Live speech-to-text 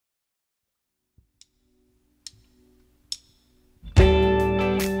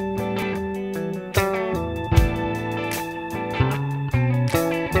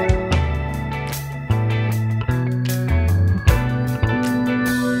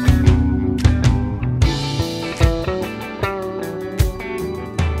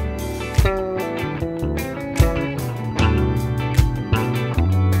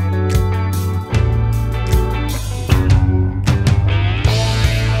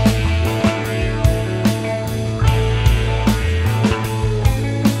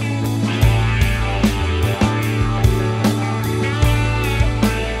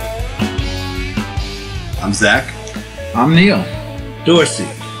Zach. I'm Neil. Dorsey.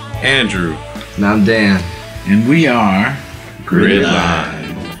 Andrew. And I'm Dan. And we are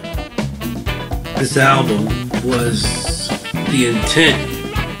Gridline. This album was the intent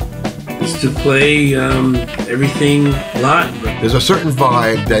is to play everything live. There's a certain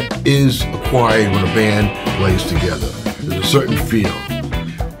vibe that is acquired when a band plays together. There's a certain feel.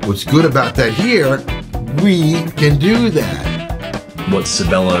 What's good about that here, we can do that. What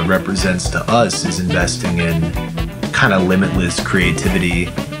Sabella represents to us is investing in kind of limitless creativity.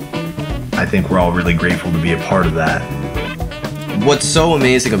 I think we're all really grateful to be a part of that. What's so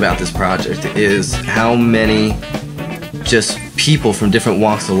amazing about this project is how many just people from different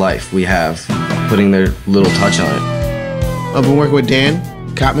walks of life we have putting their little touch on it. I've been working with Dan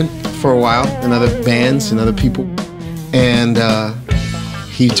Kottman for a while and other bands and other people, and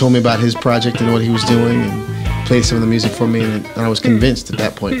he told me about his project and what he was doing and played some of the music for me, and I was convinced at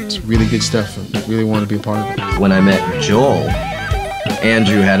that point it's really good stuff and really wanted to be a part of it. When I met Joel,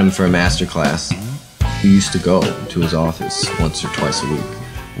 Andrew had him for a master class. We used to go to his office once or twice a week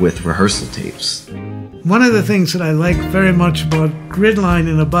with rehearsal tapes. One of the things that I like very much about Gridline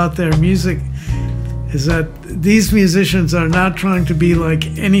and about their music is that these musicians are not trying to be like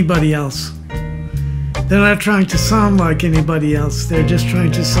anybody else. They're not trying to sound like anybody else. They're just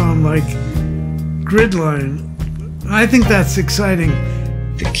trying to sound like Gridline. I think that's exciting.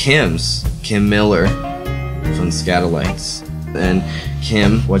 The Kims, Kim Miller from the Scatolites and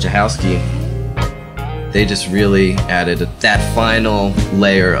Kim Wojciechowski, they just really added that final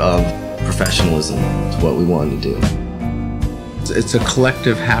layer of professionalism to what we wanted to do. It's a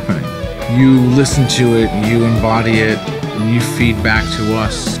collective happening. You listen to it, you embody it, and you feed back to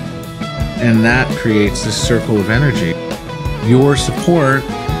us. And that creates this circle of energy. Your support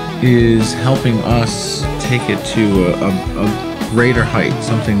is helping us take it to a greater height,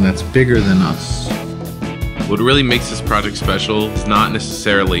 something that's bigger than us. What really makes this project special is not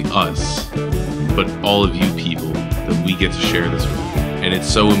necessarily us, but all of you people that we get to share this with. And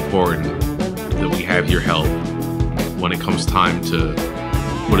it's so important that we have your help when it comes time to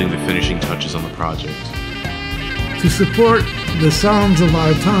putting the finishing touches on the project. To support the sounds of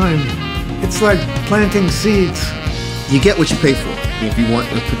our time, it's like planting seeds. You get what you pay for. If you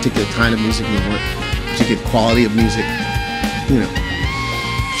want a particular kind of music, you want a particular quality of music, you know,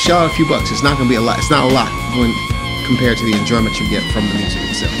 shell out a few bucks. It's not going to be a lot. It's not a lot when compared to the enjoyment you get from the music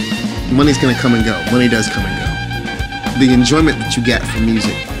itself. Money's going to come and go. Money does come and go. The enjoyment that you get from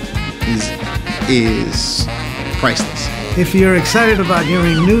music is priceless. If you're excited about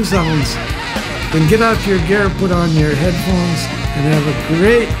hearing new sounds, then get out your gear, put on your headphones, and have a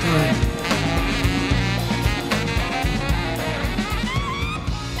great time.